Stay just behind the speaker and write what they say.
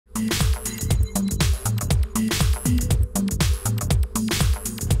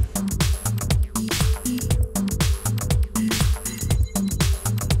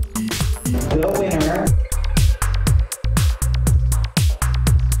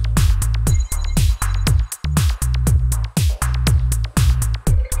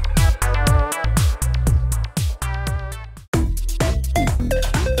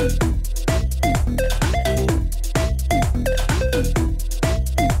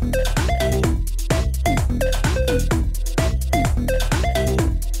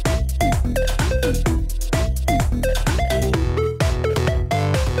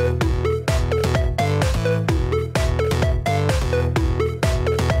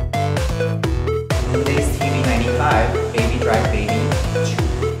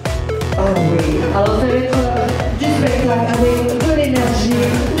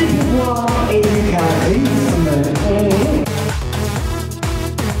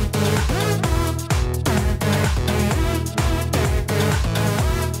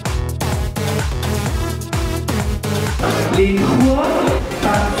Les trois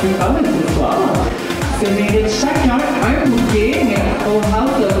participants de ce soir se méritent chacun un booking au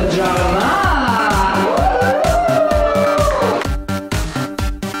House of Drama.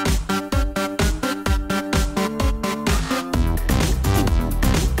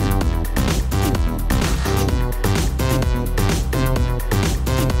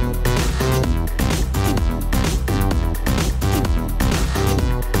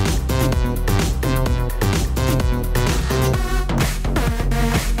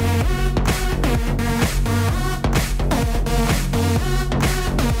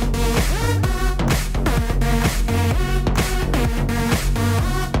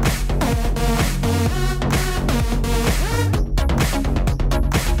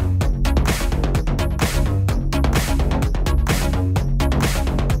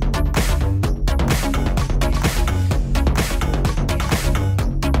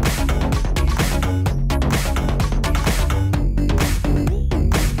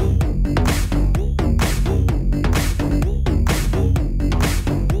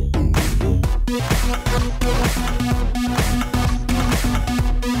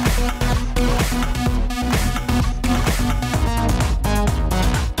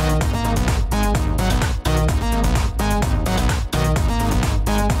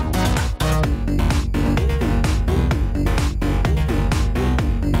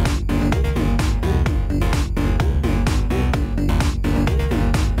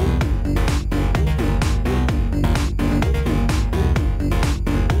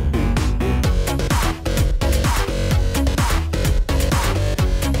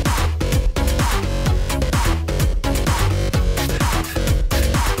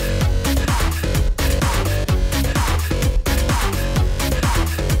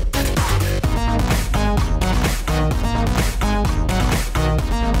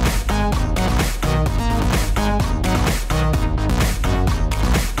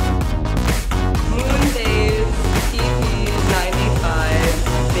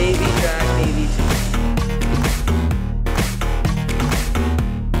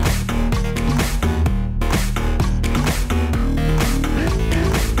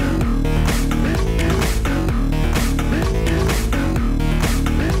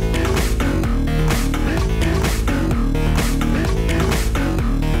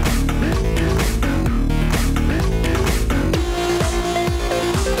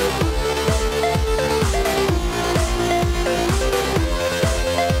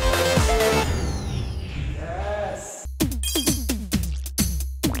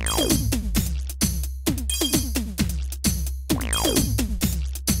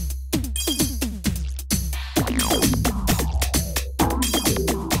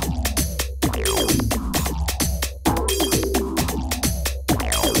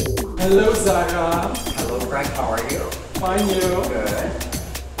 Hello, Zahra. Hello, Breck. How are you? Fine, you? Good.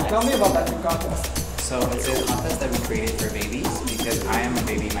 Tell me about that new contest. So it's a contest that we created for babies because I am a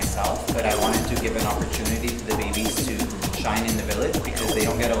baby myself, but I wanted to give an opportunity to the babies to shine in the village because they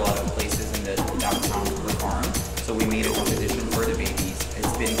don't get a lot of places in the downtown to perform. So we made a competition for the babies.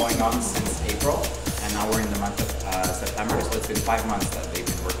 It's been going on since April, and now we're in the month of September, so it's been 5 months that they've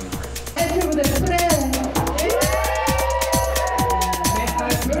been working hard.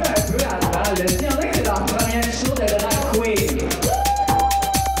 Le tiendrait que c'est leur première show de drag queen.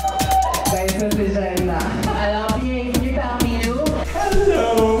 Ben ça c'est gênant. Alors bienvenue parmi nous.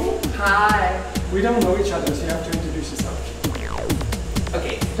 Hello. Hi. We don't know each other, so you have to introduce yourself.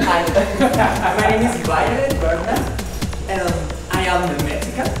 Okay, hi. My name is MikeWhitePresents, and I am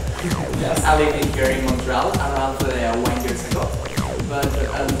Mexican. Yes. I live here in Montreal around 1 year ago. But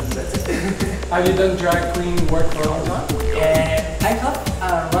that's it. Have you done drag queen work for a long time? I have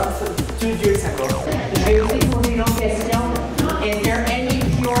around 2 years ago. Je vais aussi poser une autre question. Is there any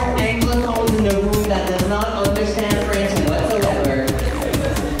pure Anglophones in the room that does not understand French whatsoever?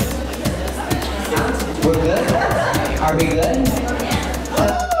 We're good? Are we good?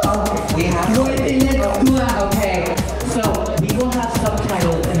 We have to. Okay, so we will have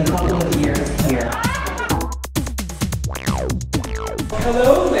subtitles in a couple of years here.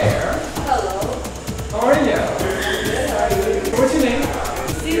 Hello there. Hello. How are you? Good, how are you? What's your name?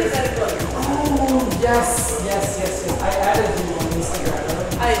 Oh, yes. I added you on Instagram.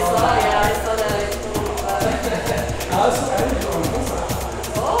 I saw that. I also added you on Instagram.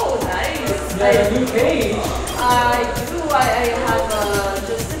 Oh, nice. You have a new page. I do. I have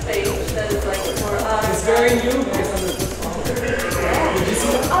just a page that is like for It's very new because I'm the first one. Did you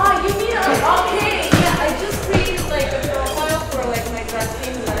see that? Ah, you mean okay? Yeah, I just created like a profile for like my drag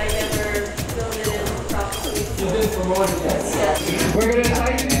queens, but I never filled it in properly. You didn't promote it yet. Yeah. We're gonna try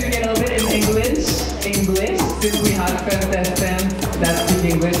to do it again a little bit in English. since we have contestants that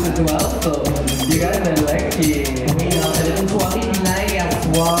speak English as well, so you guys are lucky. Oui, non, ça donne une soirée bilingue à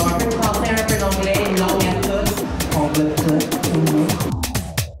soir. Un peu français, un peu d'anglais, une langue à tout. On veut tout.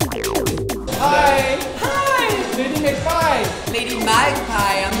 Hi! Hi! Lady Magpie! Lady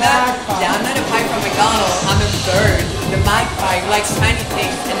Magpie. I'm not a pie from McDonald's. I'm a bird. The magpie who likes tiny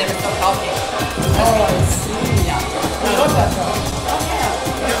things and never stop talking. Oh, I see. Yeah. I love that song. Oh yeah.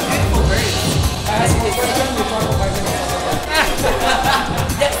 They're beautiful birds. That's the first time you talk about it.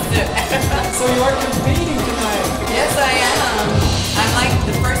 Yes. So you are competing tonight. Yes, I am. I'm like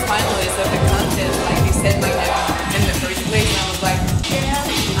the first finalist of the contest. Like they said my name in the first place, and I was like, yeah,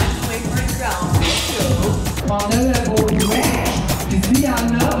 I'm playing first round. Let's go. On a le beau Breck. Ici,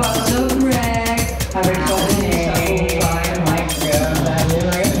 on a votre Breck. Avec son chapeau vert, my God.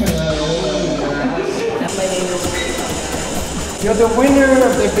 You're the winner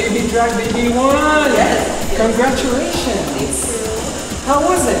of the Baby Drag Baby 1. Yes. Congratulations. How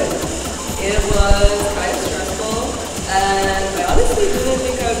was it? It was kind of stressful, and I honestly didn't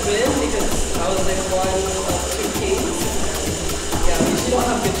think I'd win because I was like one of two kings. Yeah, we usually don't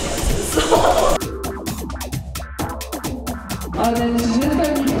have good chances. On a juste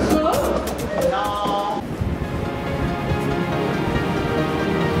un micro?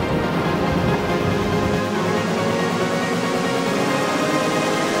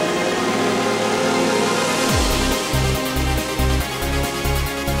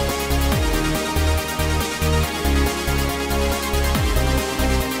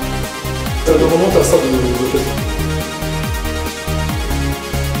 Ça remonte à ça de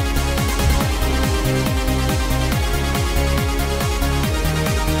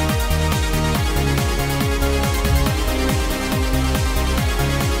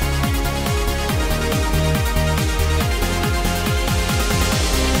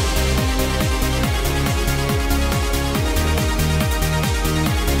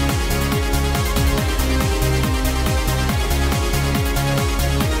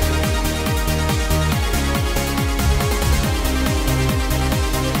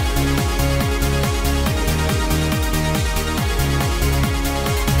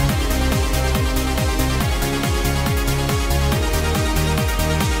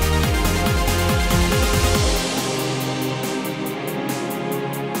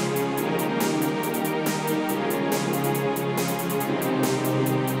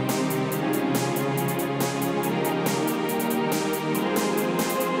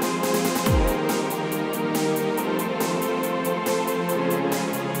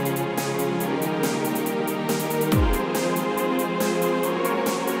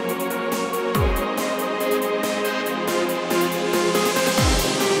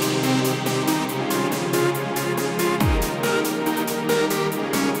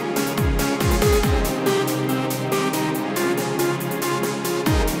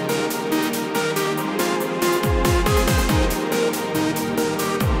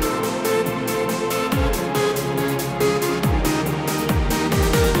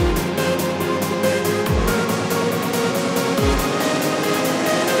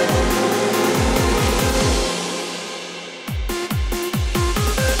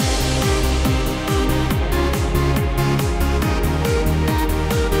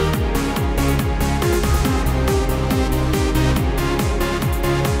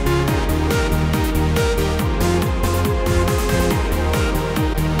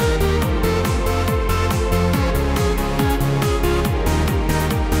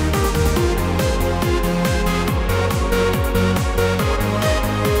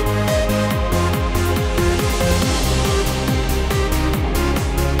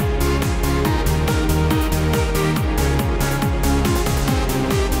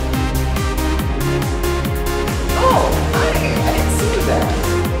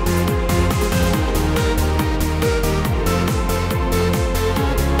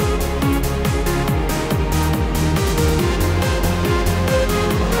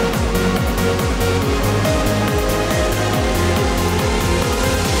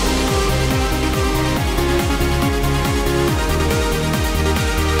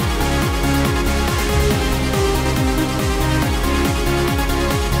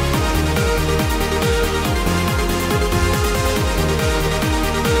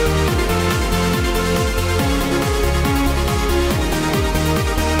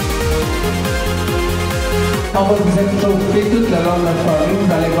On va vous échauffer tout le long de la soirée.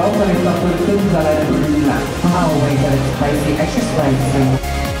 Vous allez voir, vous allez sortir tout, vous allez être brûlant. Ah oui, ça va être spicy, extra spicy.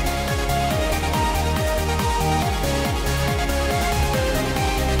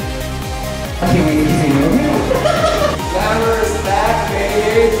 Ok, oui, excusez-nous. Glamour is back,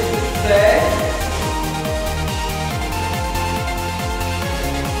 baby. Say.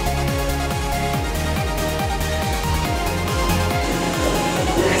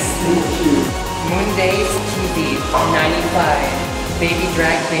 MoonDaze TV 95. Baby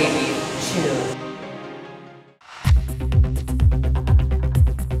drag baby. Chill.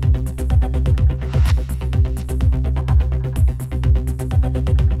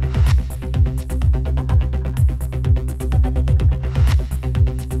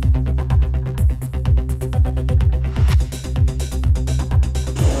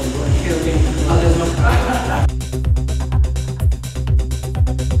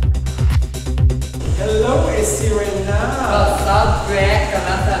 Hello, Esirena. What's up, Breck?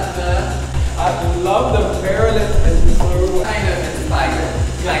 I love the violet and blue. Kind of inspired.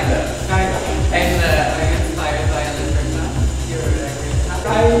 Kind of. And I'm inspired by Electrogenetic. You're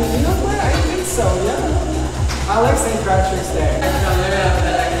agree? You know what? I think so, yeah. I like St. Patrick's Day.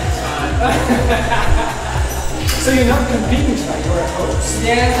 So you're not competing tonight, you're a host.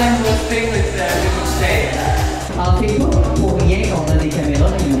 Yes, I'm hosting with Lulu Shade. C'est pas pour rien qu'on a des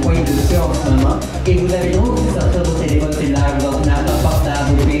caméras qui nous pointent dessus en ce moment. Et vous avez le droit de sortir vos téléphones cellulaires, vos ordinateurs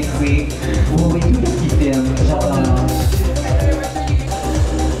portables, vos PC. Vous voyez tout ce qui filme. Genre.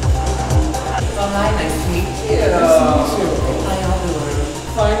 Oh, hi, nice to meet you. Nice to meet you. Hi, how are you?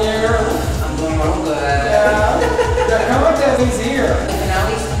 Fine, here. I'm doing real good. Yeah. The contest is here. The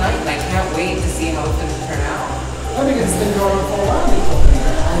finale's tonight, and I can't wait to see how it's going to turn out. I think it's been going for a while. Oh,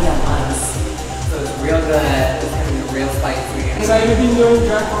 yeah, months. So it's real good. It's going to be real spicy. So you've been doing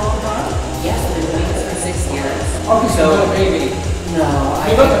drag for a long time? Yes, I've been doing this for 6 years. Okay, so you're a baby. No,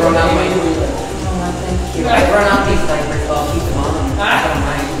 I You look run out my... baby. Oh, thank you. I run out these diapers, but I'll keep them on. I don't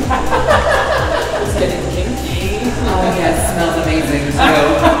mind. It's getting kinky. Oh, yes, smells amazing. So,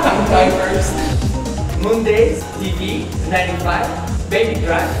 diapers. MoonDaze TV 95. Baby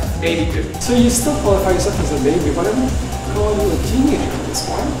drag, baby 2. So you still qualify yourself as a baby, but I would call you a teenager at this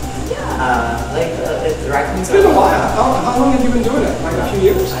point. Drag It's been a while. How long have you been doing it? Like a few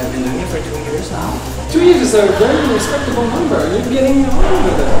years? I've been doing it for 2 years now. 2 years is a very respectable number. You're getting on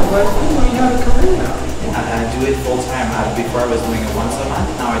with it, but you have a career now. I do it full time. Before I was doing it once a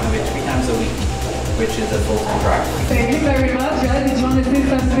month, now I do it 3 times a week, which is a full-time drag. Thank you very much, guys. Did you want to say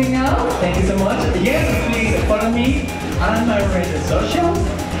something else? Thank you so much. Yes, please follow me on my social.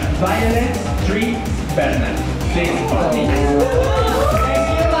 Violet 3 Bernard. Please follow me. Thank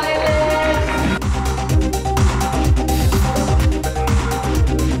you, Violet.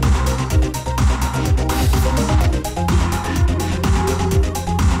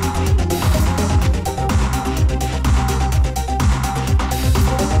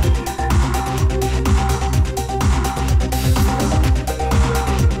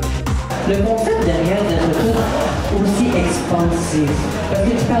 Le concept derrière d'être tout aussi expansif. Parce que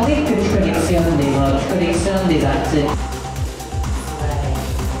tu parlais que tu collectionnes des robes, tu collectionnes des articles.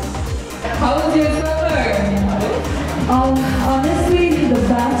 How was your summer? Honestly, the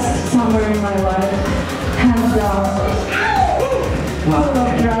best summer in my life, hands down. Full of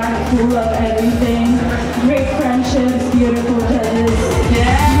drag, full of everything, great friendships, beautiful judges,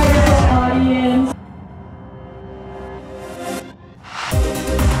 beautiful audience.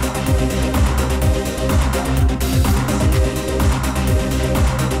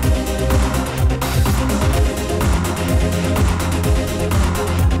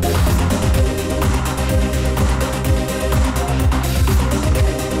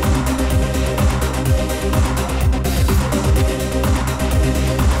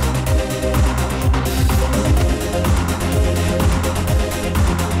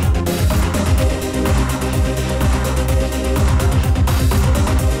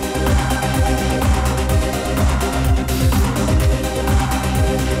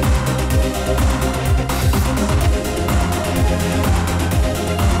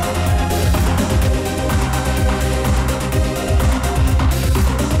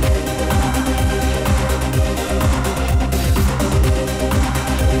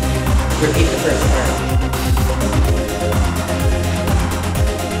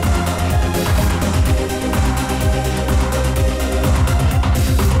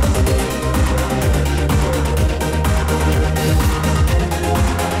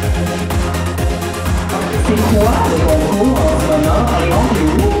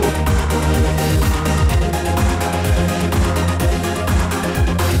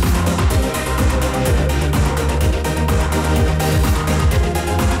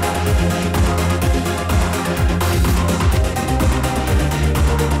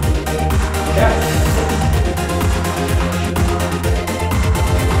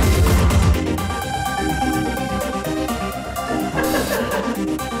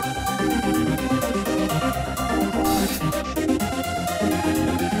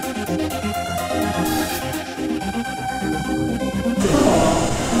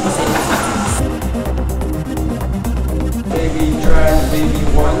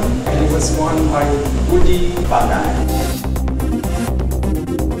 was won by Woody Fungi.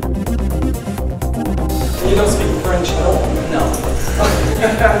 You don't speak French at all? No.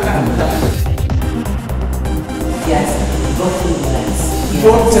 Yes, voting glass.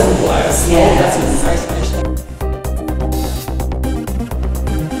 Voting glass. Yeah. Oh, that's a nice French.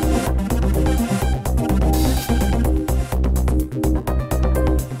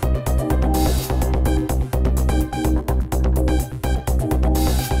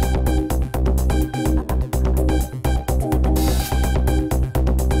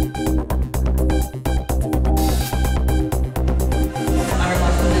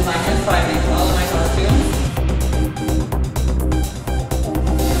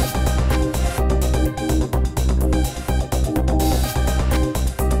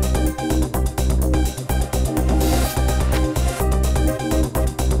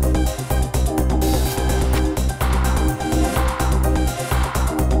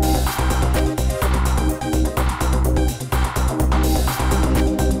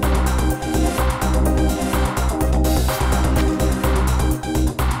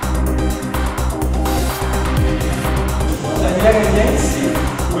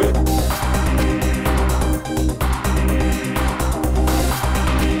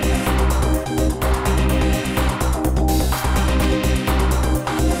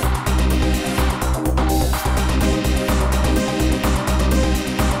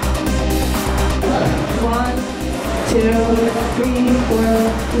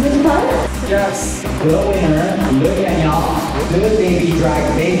 Yes. The winner, le gagnant, the baby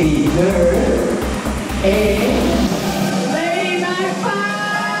drag baby girl, est Lady Magpie!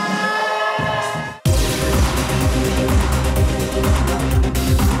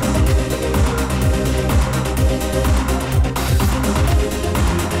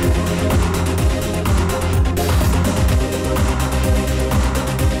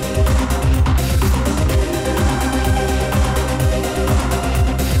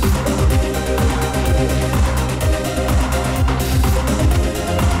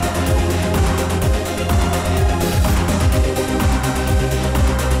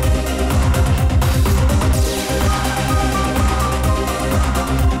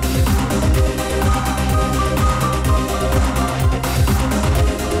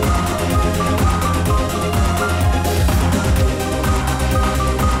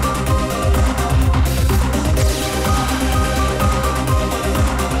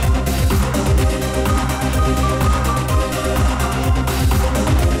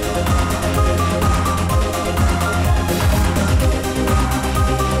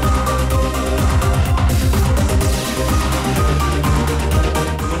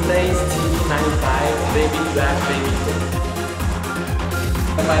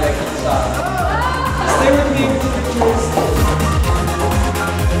 Stay with me with the pictures.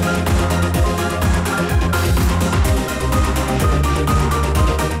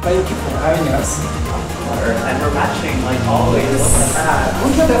 Thank you for having us. And we're matching like always. Look at that.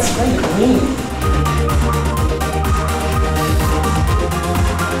 Look at that spread green.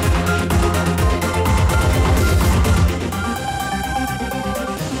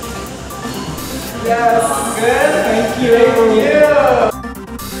 Yes. Good. Thank you.